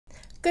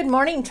Good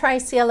morning,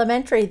 Tri-C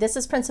Elementary. This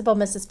is Principal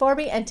Mrs.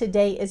 Forby, and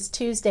today is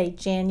Tuesday,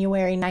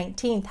 January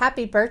 19th.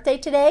 Happy birthday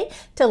today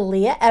to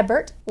Leah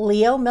Ebert,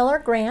 Leo Miller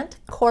Grant,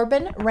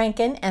 Corbin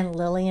Rankin, and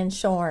Lillian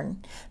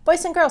Shorn.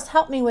 Boys and girls,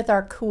 help me with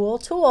our cool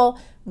tool.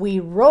 We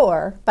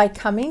roar by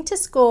coming to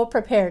school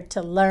prepared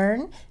to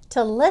learn,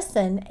 to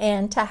listen,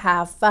 and to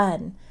have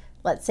fun.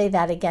 Let's say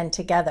that again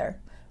together.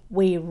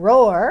 We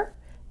roar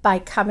by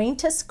coming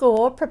to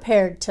school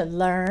prepared to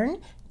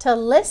learn, to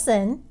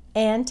listen,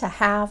 and to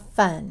have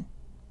fun.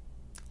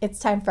 It's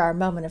time for our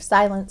moment of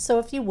silence, so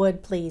if you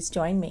would, please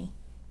join me.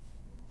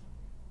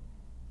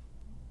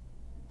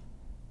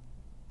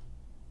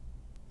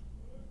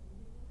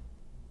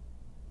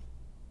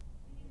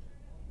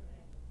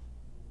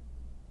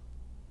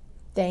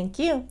 Thank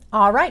you.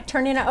 All right,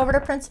 turning it over to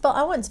Principal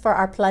Owens for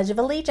our Pledge of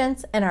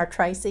Allegiance and our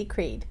Tri-C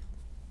Creed.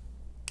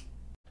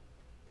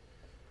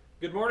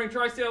 Good morning,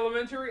 Tri-C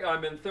Elementary.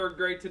 I'm in third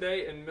grade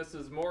today in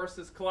Mrs.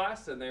 Morris's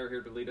class, and they are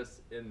here to lead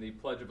us in the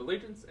Pledge of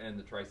Allegiance and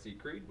the Tri-C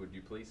Creed. Would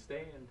you please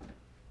stand?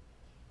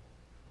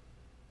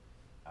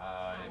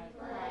 I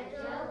pledge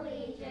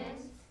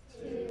allegiance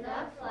to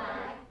the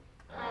flag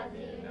of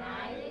the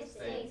United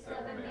States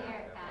of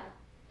America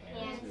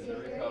and to the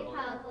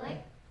republic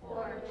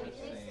for which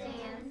it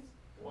stands,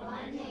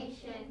 one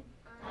nation,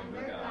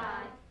 under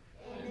God,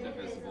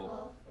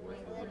 indivisible, with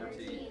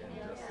liberty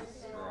and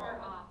justice for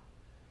all.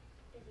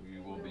 We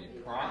will be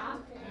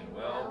prompt and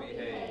well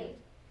behaved.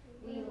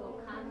 We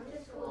will come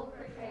to school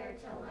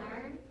prepared to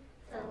learn,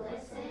 to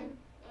listen,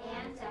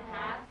 and to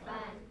have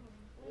fun.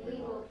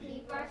 We will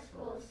keep our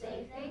schools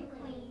safe and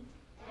clean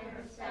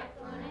and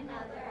respect one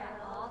another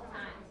at all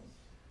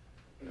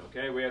times.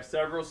 Okay, we have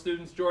several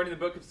students joining the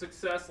Book of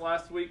Success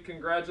last week.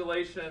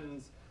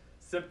 Congratulations.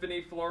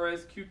 Symphony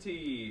Flores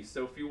QT,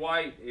 Sophie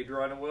White,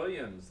 Adriana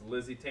Williams,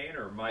 Lizzie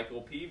Tanner,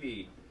 Michael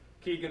Peavy,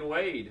 Keegan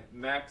Wade,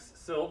 Max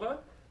Silva,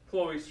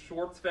 Chloe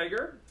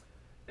Schwartzfeger,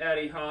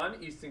 Addie Hahn,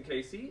 Easton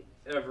Casey,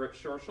 Everett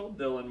Scherschel,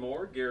 Dylan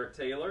Moore, Garrett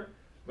Taylor,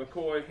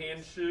 McCoy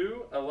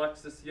Hanshu,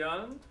 Alexis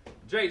Young,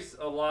 Jace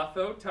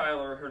Olafo,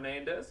 Tyler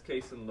Hernandez,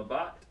 Kason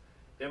Labat,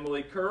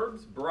 Emily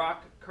Curbs,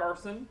 Brock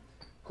Carson,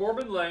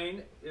 Corbin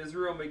Lane,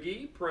 Israel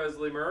McGee,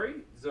 Presley Murray,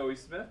 Zoe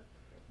Smith,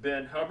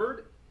 Ben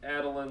Hubbard,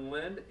 Adeline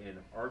Lind, and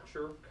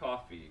Archer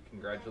Coffey.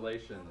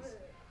 Congratulations.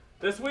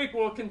 This week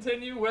we'll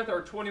continue with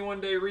our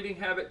 21-day reading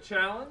habit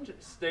challenge.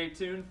 Stay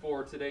tuned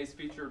for today's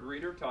featured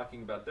reader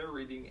talking about their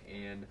reading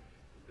and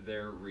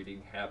their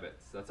reading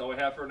habits. That's all we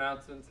have for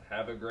announcements.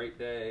 Have a great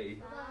day.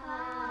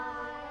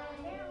 Bye.